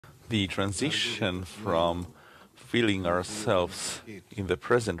the transition from feeling ourselves in the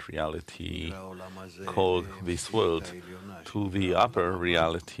present reality called this world to the upper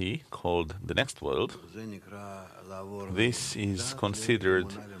reality called the next world, this is considered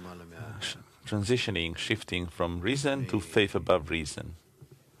transitioning, shifting from reason to faith above reason,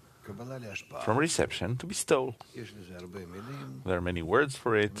 from reception to bestowal. There are many words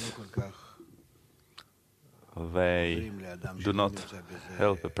for it. They do not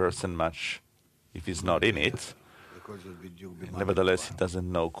help a person much if he's not in it. Nevertheless, he doesn't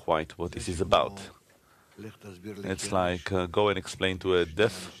know quite what this is about. It's like go and explain to a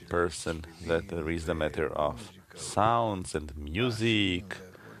deaf person that there is a matter of sounds and music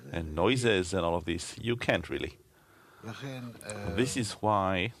and noises and all of this. You can't really. This is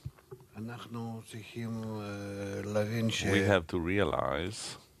why we have to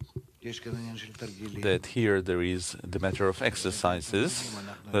realize that here there is the matter of exercises,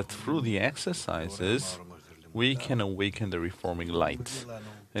 that through the exercises we can awaken the reforming light.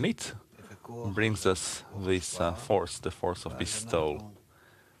 And it brings us this force, the force of bestowal.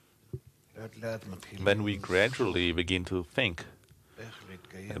 Then we gradually begin to think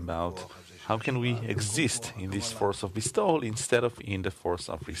about how can we exist in this force of bestowal instead of in the force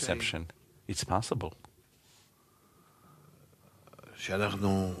of reception. It's possible.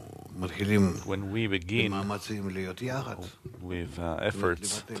 When we begin with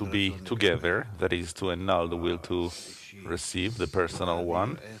efforts to be together, that is to annul the will to receive, the personal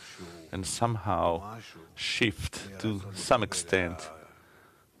one, and somehow shift to some extent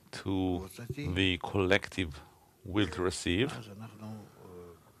to the collective will to receive,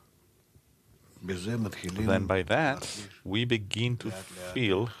 then by that we begin to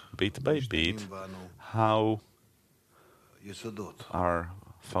feel bit by bit how our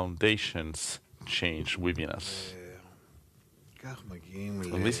foundations change within us.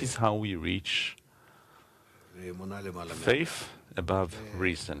 And this is how we reach faith above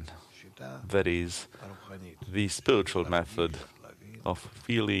reason. That is the spiritual method of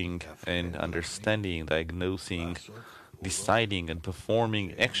feeling and understanding, diagnosing, deciding and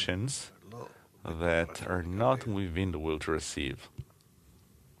performing actions that are not within the will to receive.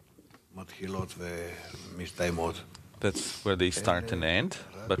 That's where they start and end,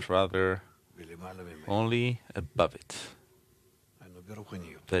 but rather only above it.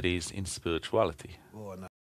 That is in spirituality.